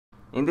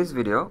In this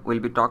video, we'll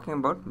be talking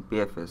about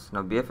BFS.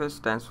 Now, BFS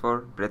stands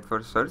for breadth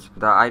first search.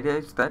 The idea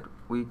is that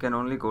we can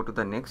only go to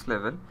the next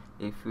level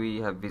if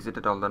we have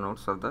visited all the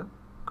nodes of the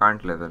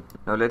current level.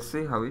 Now, let's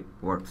see how it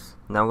works.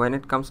 Now, when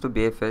it comes to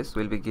BFS,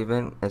 we'll be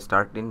given a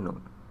starting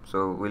node.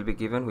 So, we'll be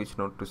given which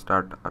node to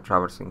start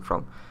traversing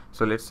from.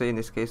 So, let's say in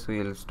this case,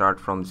 we'll start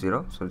from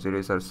 0. So, 0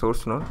 is our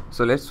source node.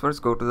 So, let's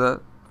first go to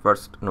the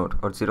first node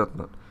or 0th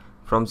node.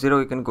 From 0,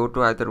 we can go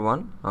to either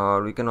 1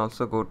 or we can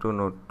also go to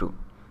node 2.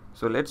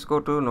 So let's go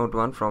to node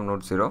 1 from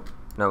node 0.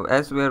 Now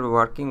as we are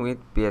working with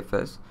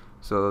BFS,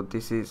 so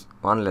this is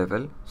one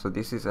level, so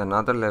this is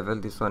another level,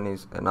 this one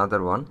is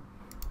another one.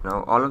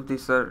 Now all of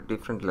these are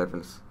different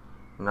levels.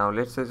 Now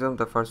let's assume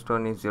the first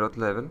one is 0th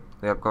level.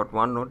 We have got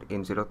one node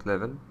in 0th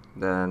level,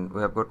 then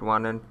we have got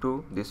 1 and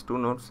 2, these two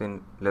nodes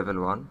in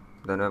level 1,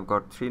 then we have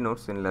got 3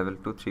 nodes in level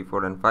 2, 3,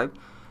 4 and 5.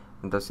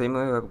 In the same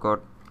way we have got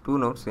 2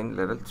 nodes in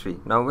level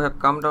 3. Now we have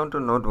come down to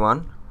node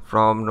 1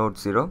 from node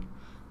 0.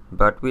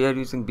 But we are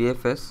using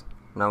BFS.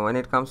 Now when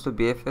it comes to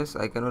BFS,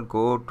 I cannot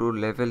go to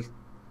level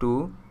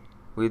 2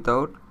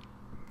 without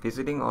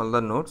visiting all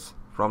the nodes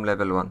from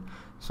level 1.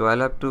 So I'll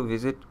have to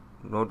visit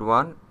node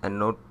 1 and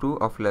node 2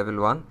 of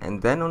level 1,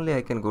 and then only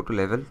I can go to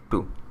level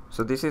 2.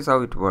 So this is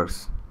how it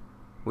works.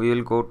 We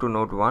will go to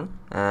node 1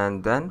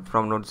 and then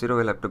from node 0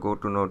 we'll have to go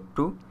to node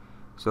 2.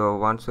 So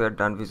once we are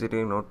done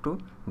visiting node 2,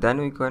 then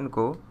we can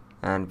go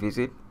and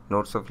visit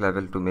nodes of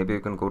level 2. Maybe we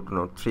can go to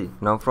node 3.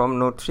 Now from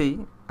node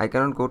 3, I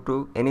cannot go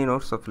to any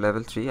nodes of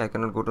level 3. I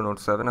cannot go to node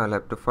 7. I'll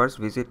have to first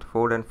visit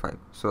 4 and 5.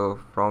 So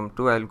from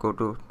 2 I'll go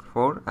to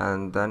 4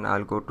 and then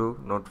I'll go to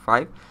node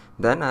 5.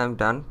 Then I am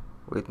done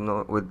with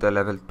the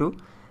level 2,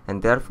 and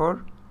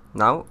therefore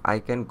now I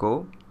can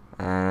go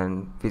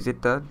and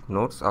visit the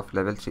nodes of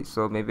level 3.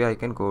 So maybe I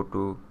can go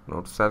to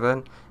node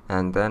 7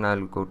 and then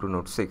I'll go to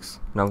node 6.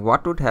 Now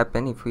what would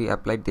happen if we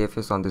applied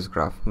DFS on this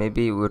graph?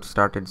 Maybe we would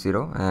start at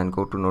 0 and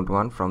go to node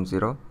 1 from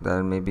 0,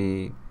 then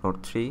maybe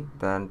node 3,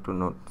 then to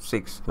node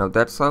 6. Now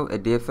that's how a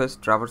DFS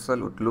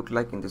traversal would look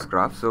like in this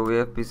graph. So we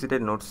have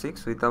visited node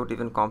 6 without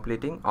even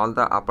completing all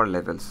the upper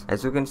levels.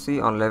 As you can see,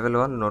 on level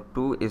 1 node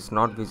 2 is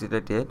not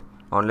visited yet.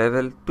 On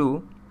level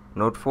 2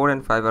 node 4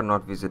 and 5 are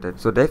not visited.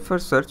 So depth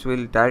first search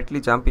will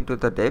directly jump into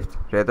the depth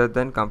rather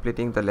than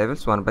completing the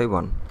levels one by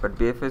one. But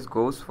BFS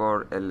goes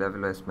for a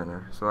level-wise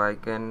manner. So I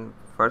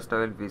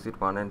will visit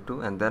 1 and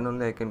 2, and then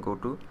only I can go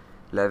to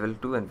level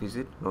 2 and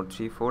visit node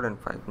 3, 4 and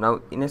 5.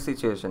 Now in a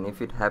situation,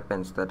 if it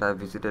happens that I have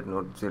visited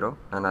node 0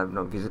 and I have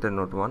not visited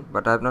node 1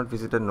 but I have not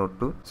visited node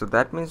 2, so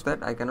that means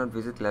that I cannot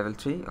visit level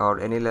 3 or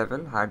any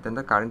level higher than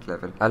the current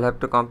level. I'll have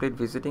to complete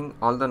visiting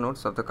all the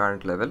nodes of the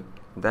current level,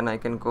 then I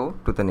can go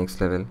to the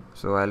next level.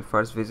 So I'll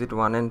first visit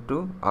 1 and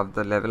 2 of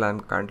the level I'm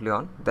currently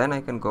on, then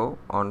I can go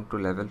on to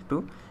level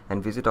 2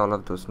 and visit all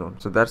of those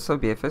nodes. So that's how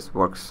BFS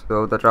works.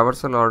 So the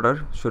traversal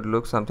order should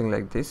look something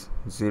like this: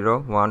 0,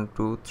 1,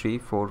 2, 3,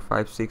 4,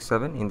 5, 6,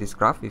 7 in this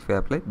graph if we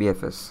apply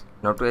BFS.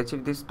 Now to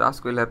achieve this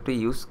task, we'll have to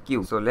use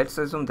queue. So let's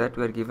assume that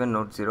we are given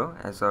node 0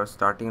 as our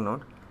starting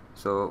node.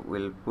 So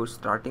we'll push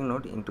starting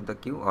node into the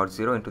queue or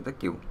 0 into the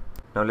queue.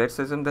 Now let's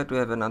assume that we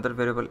have another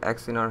variable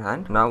x in our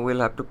hand. Now we'll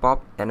have to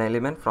pop an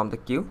element from the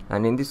queue,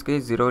 and in this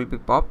case 0 will be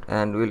popped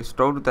and we'll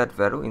store that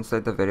value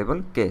inside the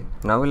variable k.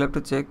 Now we'll have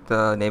to check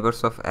the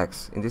neighbors of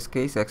x. In this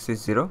case x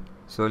is 0,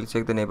 so we'll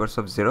check the neighbors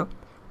of 0.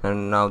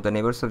 And now the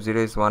neighbors of 0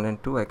 is 1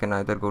 and 2. I can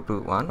either go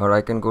to 1 or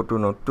I can go to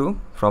node 2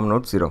 from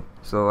node 0.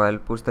 So I'll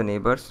push the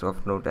neighbors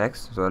of node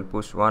x. So I'll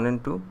push 1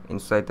 and 2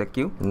 inside the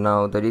queue.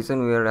 Now the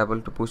reason we are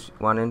able to push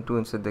 1 and 2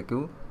 inside the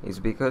queue is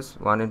because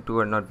 1 and 2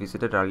 are not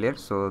visited earlier.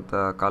 So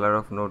the color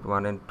of node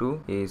 1 and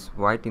 2 is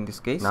white in this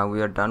case. Now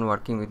we are done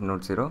working with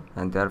node 0,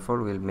 and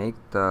therefore we'll make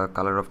the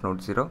color of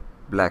node 0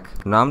 black.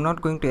 Now I'm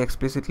not going to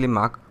explicitly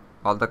mark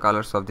all the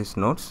colors of these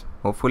nodes.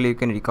 Hopefully you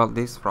can recall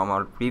this from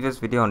our previous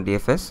video on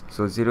DFS.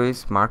 So 0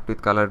 is marked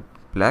with color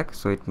black,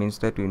 so it means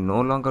that we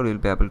no longer will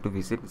be able to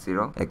visit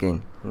 0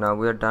 again. Now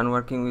we are done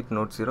working with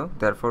node 0,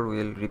 therefore we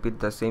will repeat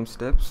the same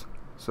steps.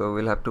 So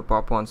we'll have to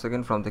pop once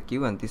again from the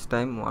queue, and this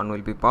time 1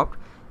 will be popped,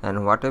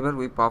 and whatever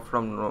we pop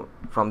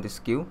from this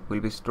queue will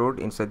be stored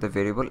inside the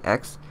variable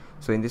x.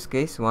 So in this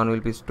case 1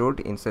 will be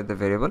stored inside the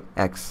variable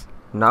x.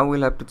 Now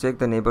we'll have to check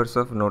the neighbors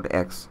of node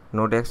x.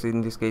 Node x in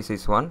this case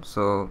is 1.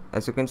 So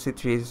as you can see,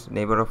 3 is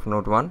neighbor of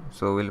node 1.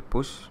 So we'll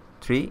push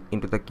 3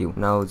 into the queue.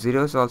 Now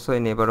 0 is also a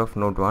neighbor of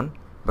node 1.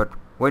 But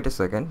wait a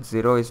second,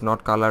 0 is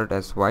not colored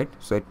as white.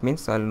 So it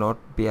means I'll not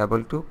be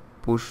able to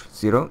push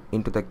 0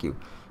 into the queue.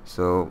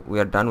 So we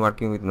are done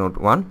working with node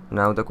 1.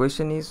 Now the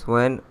question is,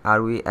 when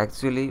are we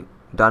actually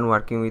done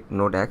working with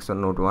node x or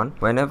node 1?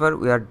 Whenever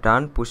we are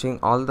done pushing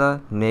all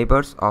the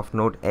neighbors of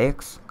node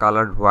x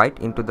colored white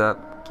into the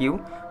queue,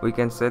 we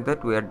can say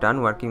that we are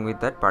done working with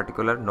that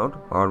particular node,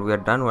 or we are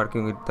done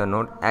working with the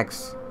node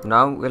x.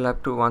 Now we'll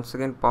have to once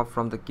again pop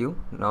from the queue.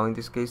 Now in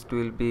this case 2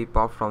 will be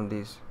popped from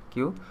this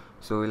queue,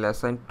 so we'll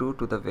assign 2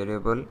 to the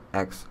variable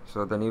x.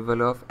 So the new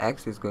value of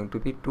x is going to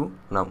be 2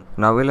 now.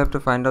 Now we'll have to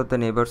find out the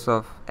neighbors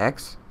of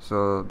x.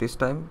 So this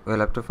time we'll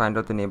have to find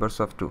out the neighbors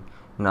of 2.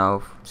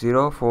 Now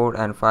 0, 4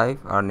 and 5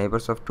 are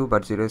neighbors of 2,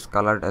 but 0 is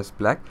colored as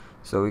black.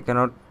 so we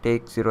cannot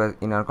take 0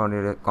 in our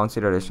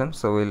consideration,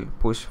 so we'll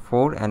push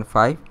 4 and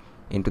 5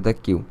 into the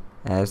queue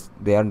as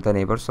they are the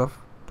neighbors of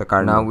the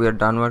current node. Now we are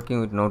done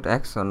working with node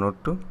X or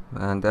node 2,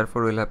 and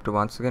therefore we'll have to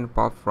once again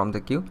pop from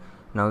the queue.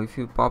 Now if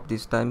you pop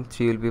this time,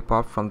 3 will be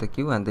popped from the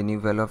queue and the new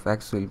value of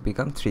X will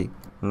become 3.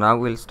 Now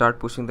we'll start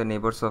pushing the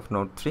neighbors of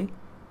node 3.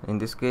 In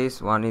this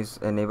case, 1 is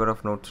a neighbor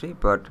of node 3,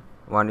 but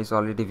 1 is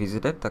already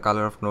visited. The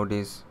color of node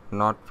is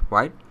not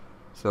white,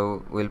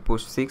 so we'll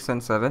push 6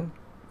 and 7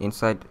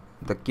 inside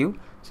the queue.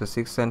 So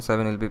 6 and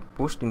 7 will be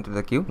pushed into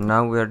the queue.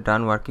 Now we are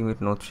done working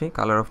with node 3.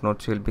 Color of node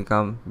 3 will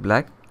become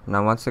black.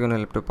 Now once again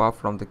we'll have to pop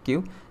from the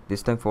queue.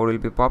 This time 4 will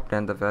be popped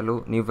and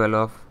the new value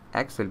of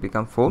X will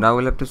become 4. Now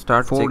we'll have to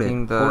start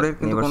checking the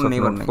neighbors of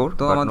node 4.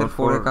 But node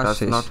 4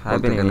 does not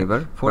have any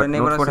neighbor. 4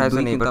 node 4 has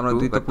a neighbor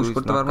 2, but 2 is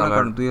not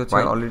colored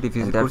white,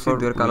 and therefore we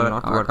will not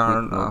work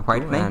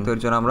with node 2,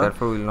 and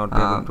therefore we will not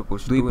be able to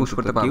push 2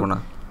 into the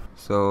queue.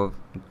 So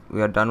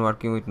we are done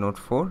working with node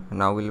 4.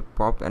 Now we'll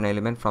pop an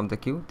element from the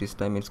queue. This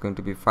time it's going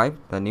to be 5.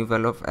 The new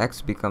value of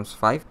X becomes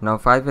 5. Now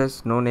 5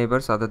 has no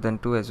neighbors other than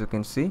 2, as you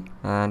can see,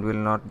 and will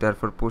not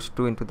therefore push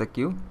 2 into the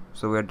queue.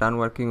 So we are done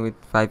working with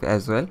 5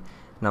 as well.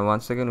 Now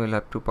once again we'll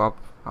have to pop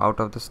out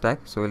of the stack,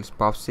 so we'll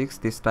pop 6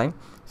 this time,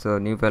 so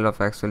new value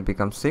of X will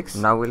become 6.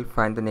 Now we'll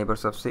find the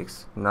neighbors of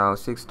 6. Now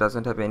 6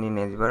 doesn't have any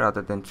neighbor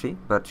other than 3,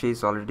 but 3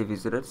 is already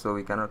visited, so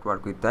we cannot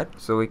work with that.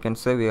 So we can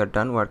say we are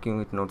done working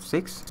with node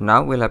 6.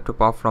 Now we'll have to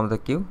pop from the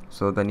queue,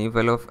 so the new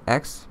value of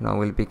X now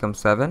will become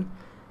 7,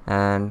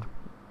 and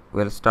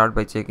we'll start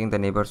by checking the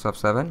neighbors of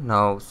 7.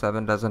 Now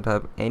 7 doesn't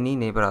have any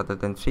neighbor other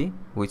than 3,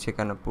 which I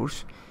cannot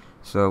push.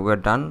 So we're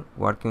done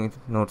working with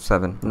node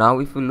 7. Now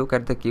if we look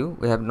at the queue,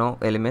 we have no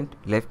element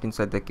left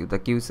inside the queue. The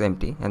queue is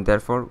empty, and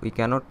therefore we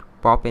cannot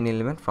pop any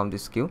element from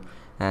this queue,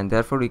 and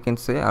therefore we can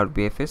say our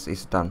BFS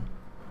is done.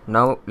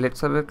 Now let's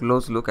have a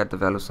close look at the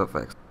values of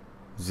X.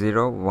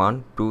 0,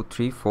 1, 2,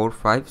 3, 4,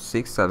 5,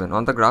 6, 7.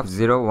 On the graph,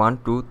 0, 1,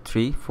 2,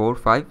 3, 4,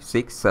 5,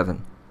 6,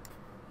 7.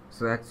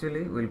 So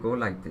actually we'll go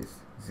like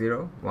this: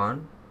 0,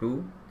 1,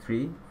 2,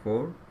 3,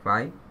 4,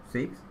 5,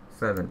 6,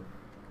 7.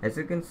 As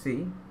you can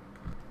see,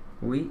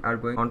 we are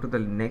going on to the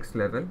next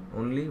level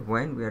only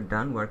when we are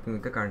done working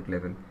with the current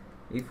level.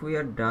 If we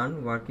are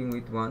done working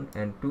with 1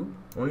 and 2,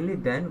 only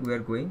then we are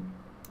going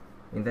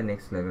in the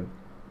next level.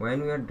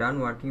 When we are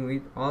done working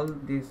with all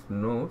these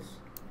nodes,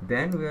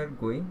 then we are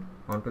going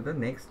on to the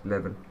next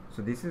level.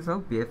 So this is how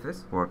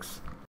BFS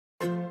works.